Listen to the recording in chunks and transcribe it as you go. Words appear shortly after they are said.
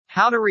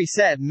How to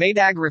reset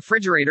Maytag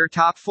refrigerator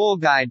top full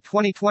guide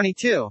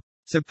 2022.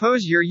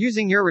 Suppose you're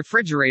using your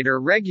refrigerator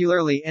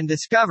regularly and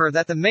discover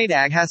that the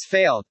Maytag has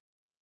failed.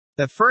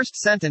 The first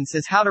sentence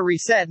is how to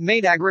reset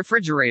Maytag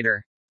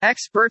refrigerator.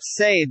 Experts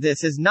say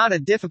this is not a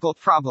difficult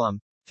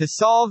problem. To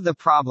solve the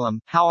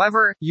problem,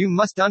 however, you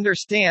must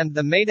understand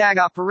the Maytag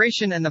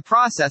operation and the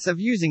process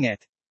of using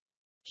it.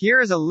 Here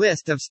is a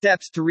list of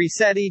steps to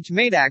reset each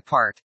Maytag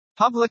part.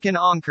 Publican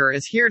Anker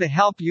is here to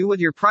help you with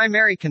your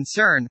primary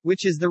concern,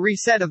 which is the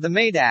reset of the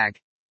Maytag.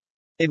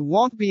 It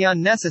won't be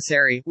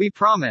unnecessary, we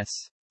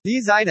promise.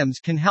 These items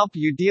can help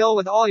you deal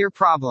with all your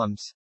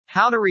problems.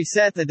 How to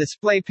reset the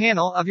display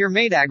panel of your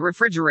Maytag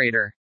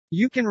refrigerator.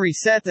 You can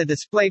reset the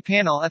display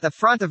panel at the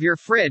front of your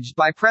fridge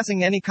by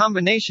pressing any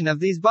combination of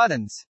these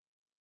buttons.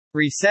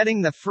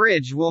 Resetting the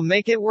fridge will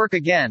make it work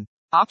again.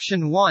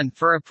 Option 1.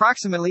 For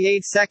approximately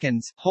 8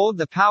 seconds, hold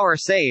the power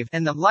save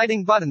and the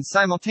lighting button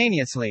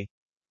simultaneously.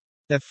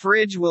 The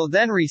fridge will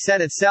then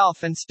reset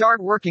itself and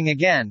start working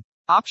again.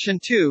 Option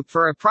 2.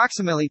 For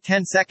approximately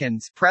 10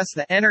 seconds, press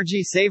the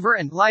energy saver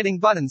and lighting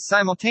buttons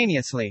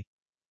simultaneously.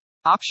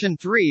 Option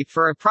 3.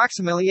 For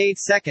approximately 8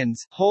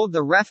 seconds, hold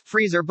the ref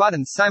freezer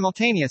buttons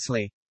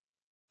simultaneously.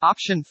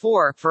 Option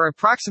 4. For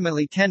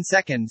approximately 10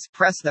 seconds,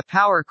 press the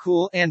power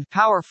cool and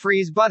power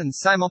freeze buttons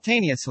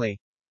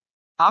simultaneously.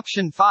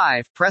 Option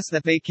 5. Press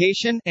the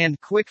vacation and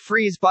quick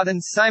freeze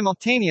buttons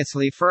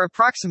simultaneously for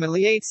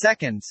approximately 8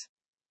 seconds.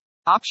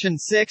 Option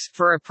 6.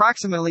 For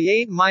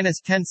approximately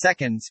 8-10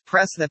 seconds,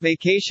 press the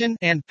vacation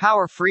and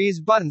power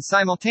freeze buttons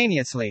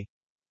simultaneously.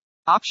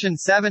 Option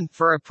 7.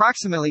 For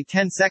approximately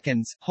 10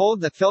 seconds, hold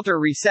the filter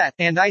reset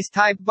and ice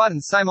type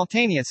buttons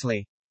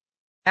simultaneously.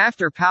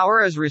 After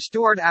power is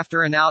restored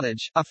after an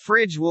outage, a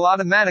fridge will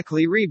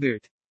automatically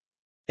reboot.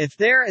 If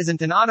there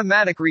isn't an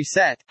automatic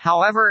reset,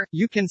 however,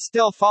 you can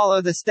still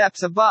follow the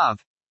steps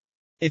above.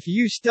 If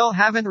you still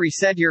haven't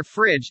reset your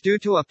fridge due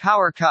to a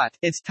power cut,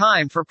 it's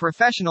time for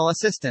professional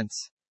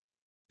assistance.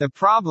 The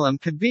problem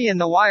could be in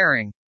the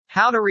wiring.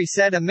 How to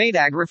reset a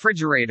Maytag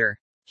refrigerator.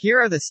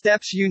 Here are the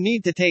steps you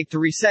need to take to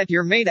reset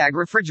your Maytag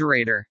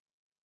refrigerator.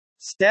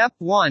 Step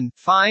 1.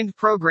 Find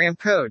program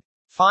code.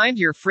 Find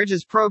your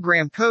fridge's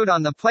program code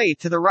on the plate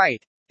to the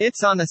right.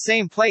 It's on the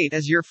same plate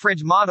as your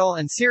fridge model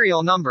and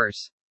serial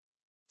numbers.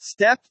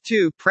 Step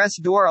 2. Press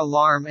door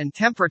alarm and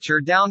temperature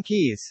down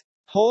keys.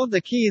 Hold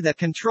the key that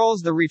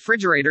controls the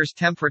refrigerator's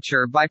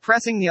temperature by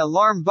pressing the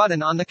alarm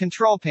button on the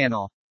control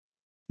panel.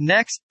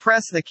 Next,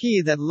 press the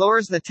key that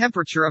lowers the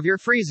temperature of your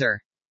freezer.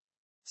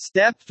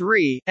 Step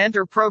 3.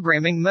 Enter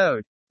programming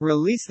mode.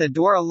 Release the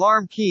door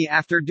alarm key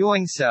after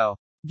doing so.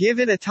 Give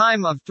it a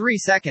time of 3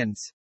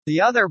 seconds.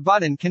 The other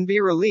button can be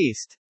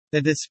released.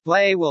 The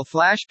display will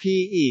flash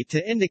PE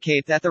to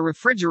indicate that the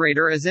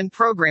refrigerator is in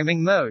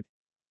programming mode.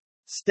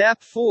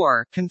 Step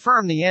 4.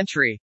 Confirm the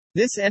entry.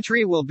 This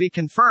entry will be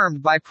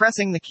confirmed by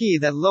pressing the key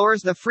that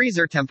lowers the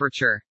freezer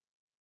temperature.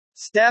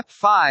 Step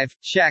 5.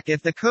 Check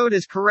if the code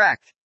is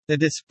correct. The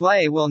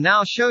display will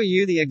now show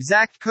you the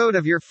exact code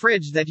of your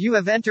fridge that you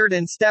have entered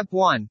in Step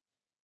 1.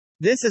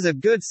 This is a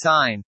good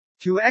sign.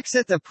 To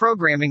exit the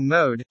programming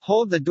mode,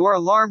 hold the door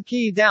alarm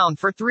key down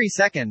for 3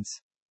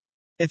 seconds.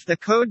 If the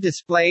code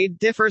displayed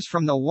differs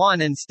from the one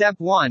in Step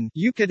 1,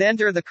 you could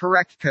enter the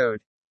correct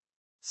code.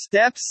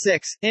 Step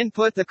 6.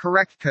 Input the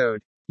correct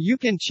code. You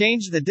can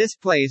change the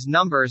display's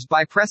numbers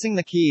by pressing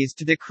the keys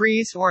to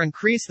decrease or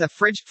increase the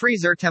fridge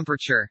freezer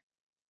temperature.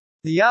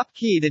 The up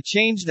key to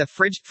change the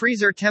fridge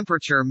freezer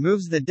temperature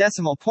moves the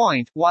decimal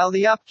point, while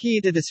the up key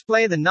to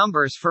display the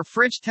numbers for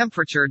fridge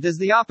temperature does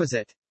the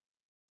opposite.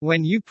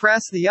 When you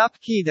press the up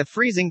key to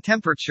freezing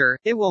temperature,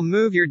 it will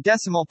move your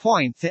decimal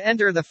point to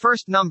enter the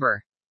first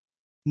number.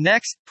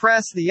 Next,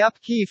 press the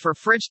up key for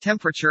fridge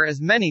temperature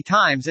as many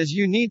times as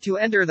you need to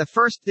enter the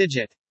first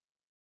digit.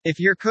 If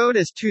your code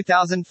is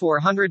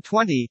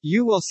 2420,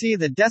 you will see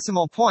the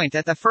decimal point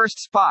at the first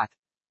spot.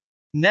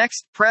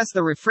 Next, press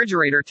the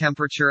refrigerator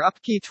temperature up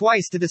key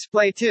twice to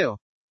display 2.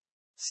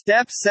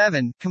 Step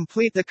 7.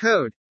 Complete the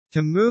code.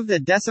 To move the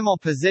decimal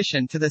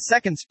position to the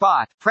second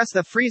spot, press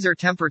the freezer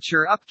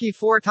temperature up key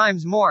 4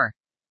 times more.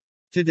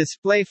 To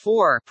display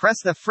 4, press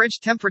the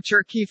fridge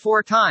temperature key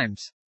 4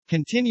 times.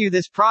 Continue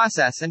this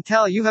process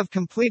until you have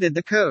completed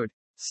the code.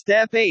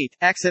 Step 8.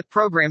 Exit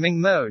programming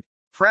mode.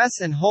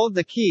 Press and hold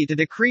the key to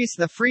decrease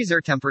the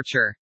freezer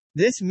temperature.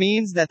 This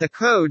means that the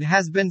code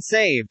has been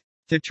saved.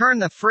 To turn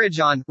the fridge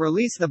on,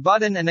 release the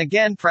button and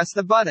again press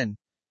the button.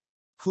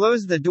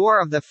 Close the door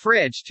of the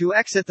fridge to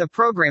exit the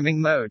programming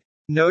mode.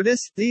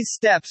 Notice, these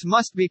steps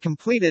must be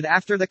completed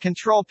after the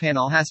control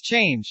panel has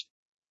changed.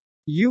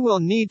 You will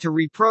need to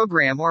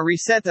reprogram or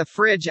reset the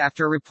fridge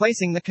after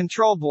replacing the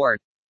control board.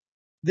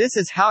 This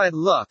is how it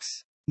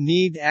looks.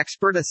 Need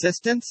expert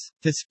assistance?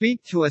 To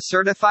speak to a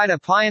certified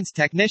appliance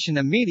technician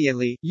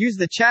immediately, use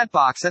the chat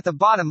box at the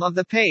bottom of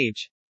the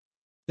page.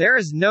 There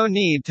is no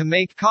need to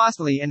make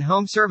costly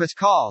in-home service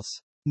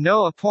calls.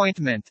 No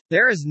appointment.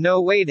 There is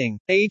no waiting.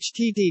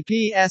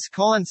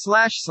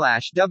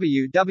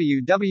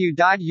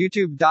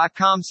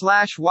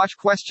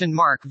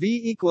 https://www.youtube.com/watchquestionmark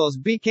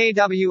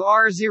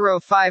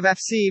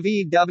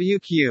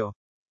v=bkwr05fcvwq.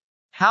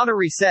 How to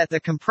reset the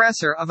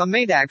compressor of a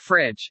Maytag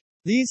fridge.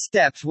 These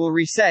steps will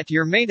reset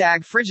your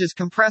Maytag fridge's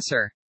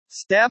compressor.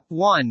 Step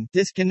 1.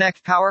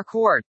 Disconnect power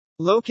cord.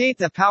 Locate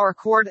the power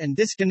cord and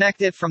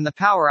disconnect it from the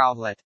power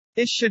outlet.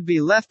 It should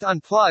be left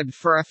unplugged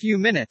for a few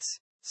minutes.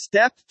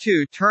 Step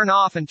 2. Turn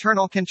off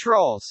internal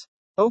controls.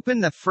 Open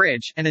the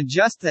fridge and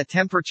adjust the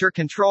temperature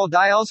control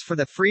dials for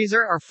the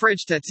freezer or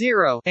fridge to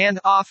 0 and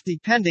off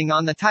depending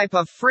on the type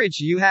of fridge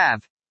you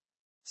have.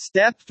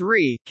 Step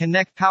 3.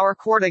 Connect power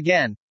cord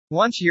again.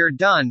 Once you're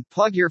done,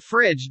 plug your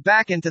fridge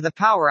back into the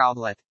power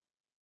outlet.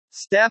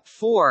 Step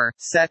 4.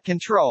 Set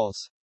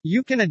controls.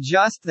 You can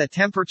adjust the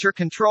temperature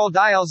control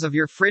dials of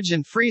your fridge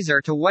and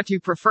freezer to what you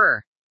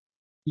prefer.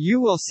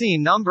 You will see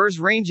numbers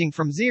ranging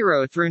from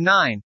 0 through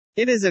 9.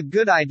 It is a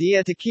good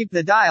idea to keep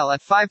the dial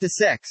at 5 to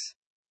 6.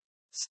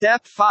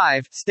 Step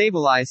 5.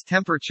 Stabilize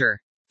temperature.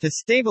 To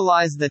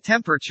stabilize the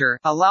temperature,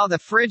 allow the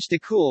fridge to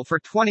cool for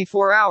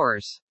 24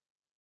 hours.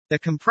 The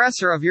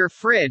compressor of your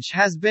fridge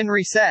has been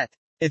reset.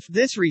 If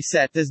this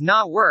reset does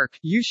not work,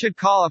 you should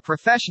call a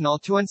professional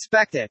to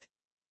inspect it.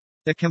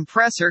 The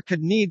compressor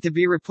could need to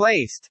be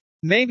replaced.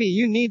 Maybe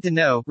you need to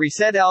know: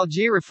 Reset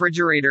LG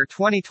Refrigerator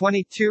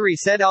 2022,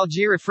 Reset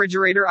LG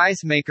Refrigerator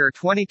Ice Maker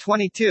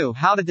 2022,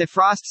 How to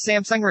defrost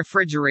Samsung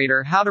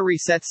Refrigerator, How to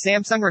reset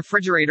Samsung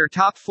Refrigerator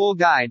Top Full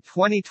Guide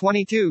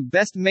 2022,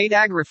 Best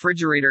Maytag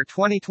Refrigerator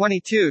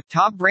 2022,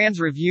 Top Brands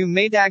Review,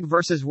 Maytag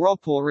vs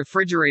Whirlpool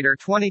Refrigerator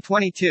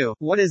 2022,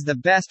 What is the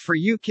best for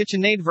you,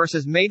 KitchenAid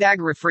vs Maytag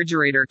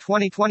Refrigerator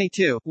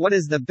 2022, What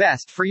is the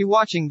best for you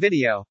watching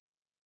video.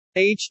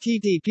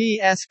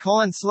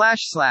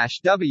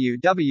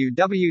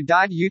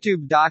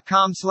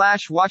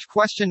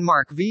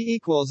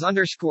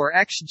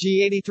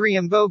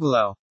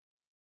 https://www.youtube.com/watch?v=xg83mboglo.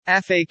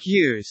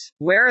 FAQs.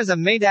 Where is a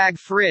Maytag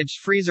fridge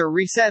freezer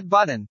reset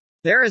button?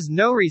 There is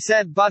no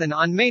reset button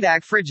on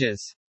Maytag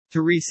fridges.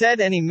 To reset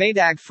any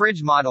Maytag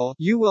fridge model,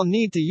 you will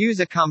need to use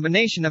a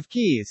combination of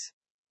keys.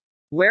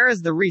 Where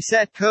is the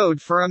reset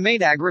code for a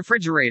Maytag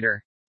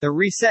refrigerator? The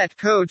reset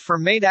code for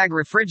Maytag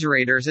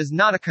refrigerators is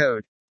not a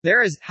code.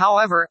 There is,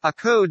 however, a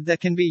code that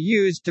can be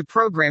used to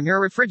program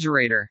your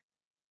refrigerator.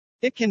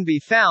 It can be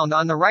found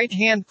on the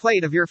right-hand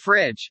plate of your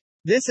fridge.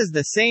 This is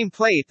the same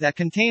plate that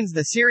contains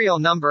the serial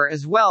number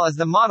as well as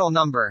the model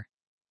number.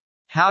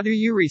 How do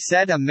you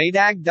reset a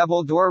Maytag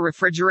double-door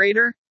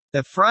refrigerator?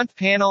 The front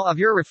panel of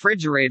your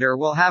refrigerator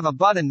will have a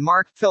button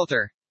marked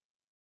Filter.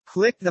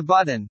 Click the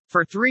button.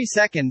 For 3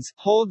 seconds,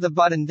 hold the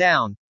button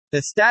down.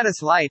 The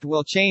status light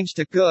will change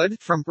to Good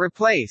from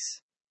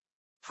Replace.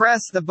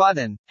 Press the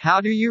button. How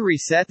do you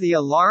reset the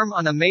alarm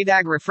on a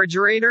Maytag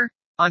refrigerator?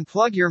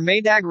 Unplug your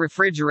Maytag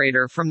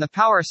refrigerator from the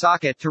power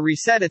socket to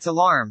reset its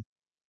alarm.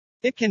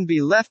 It can be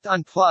left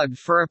unplugged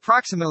for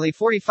approximately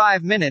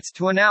 45 minutes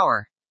to an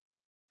hour.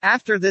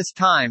 After this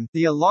time,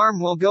 the alarm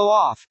will go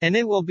off, and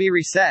it will be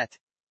reset.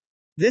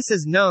 This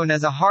is known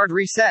as a hard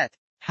reset.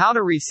 How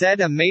to reset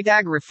a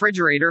Maytag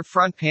refrigerator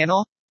front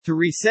panel? To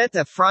reset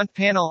the front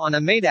panel on a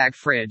Maytag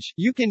fridge,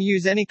 you can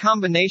use any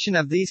combination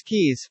of these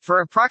keys.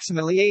 For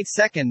approximately 8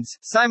 seconds,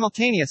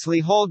 simultaneously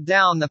hold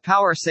down the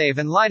power save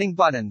and lighting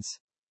buttons.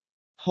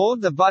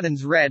 Hold the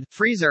buttons Red,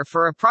 Freezer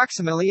for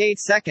approximately 8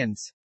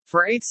 seconds.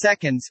 For 8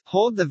 seconds,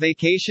 hold the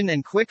Vacation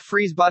and Quick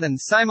Freeze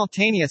buttons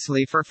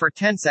simultaneously for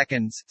 10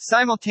 seconds.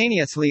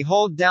 Simultaneously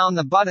hold down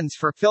the buttons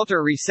for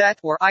Filter Reset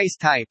or Ice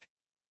Type.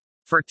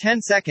 For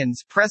 10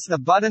 seconds, press the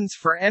buttons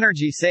for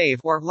Energy Save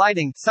or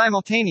Lighting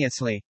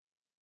simultaneously.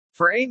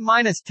 For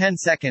 8-10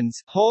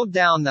 seconds, hold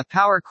down the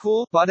Power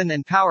Cool button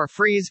and Power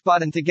Freeze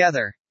button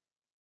together.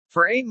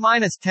 For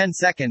 8-10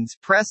 seconds,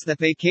 press the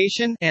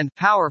Vacation and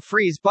Power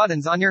Freeze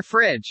buttons on your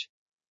fridge.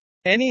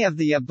 Any of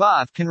the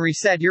above can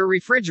reset your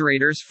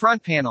refrigerator's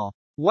front panel.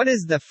 What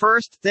is the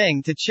first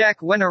thing to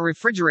check when a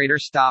refrigerator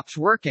stops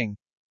working?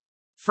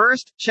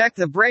 First, check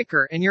the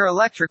breaker in your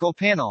electrical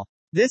panel.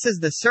 This is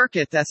the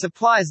circuit that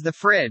supplies the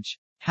fridge.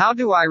 How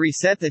do I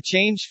reset the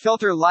change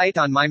filter light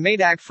on my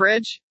Maytag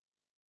fridge?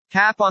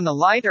 Tap on the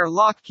light or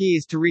lock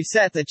keys to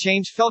reset the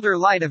change filter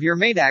light of your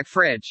Maytag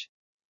fridge.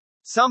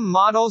 Some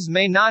models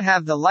may not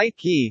have the light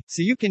key,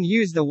 so you can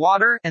use the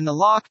water and the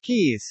lock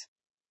keys.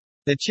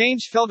 The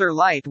change filter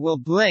light will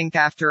blink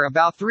after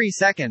about 3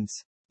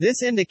 seconds.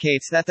 This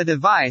indicates that the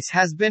device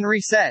has been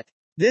reset.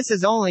 This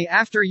is only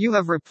after you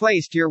have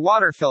replaced your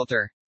water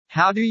filter.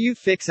 How do you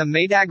fix a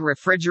Maytag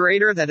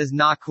refrigerator that is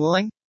not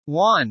cooling?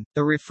 1.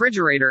 The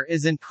refrigerator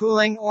isn't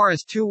cooling or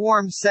is too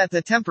warm. Set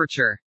the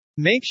temperature.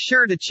 Make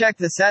sure to check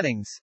the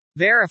settings.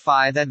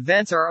 Verify that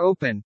vents are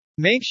open.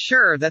 Make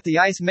sure that the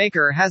ice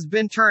maker has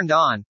been turned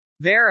on.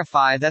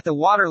 Verify that the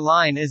water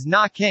line is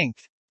not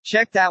kinked.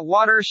 Check that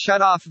water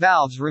shutoff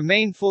valves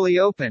remain fully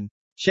open.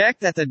 Check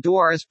that the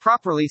door is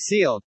properly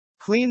sealed.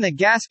 Clean the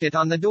gasket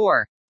on the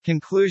door.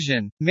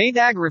 Conclusion: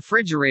 Maytag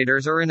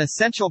refrigerators are an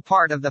essential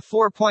part of the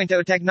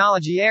 4.0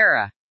 technology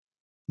era.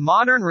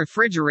 Modern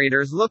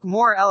refrigerators look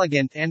more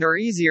elegant and are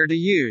easier to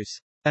use.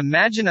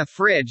 Imagine a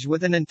fridge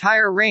with an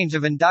entire range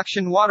of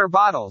induction water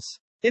bottles.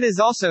 It is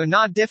also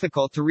not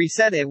difficult to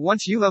reset it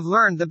once you have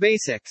learned the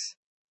basics.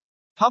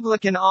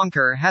 Publican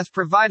Anker has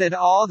provided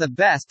all the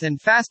best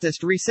and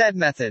fastest reset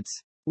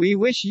methods. We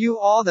wish you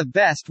all the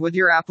best with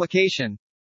your application.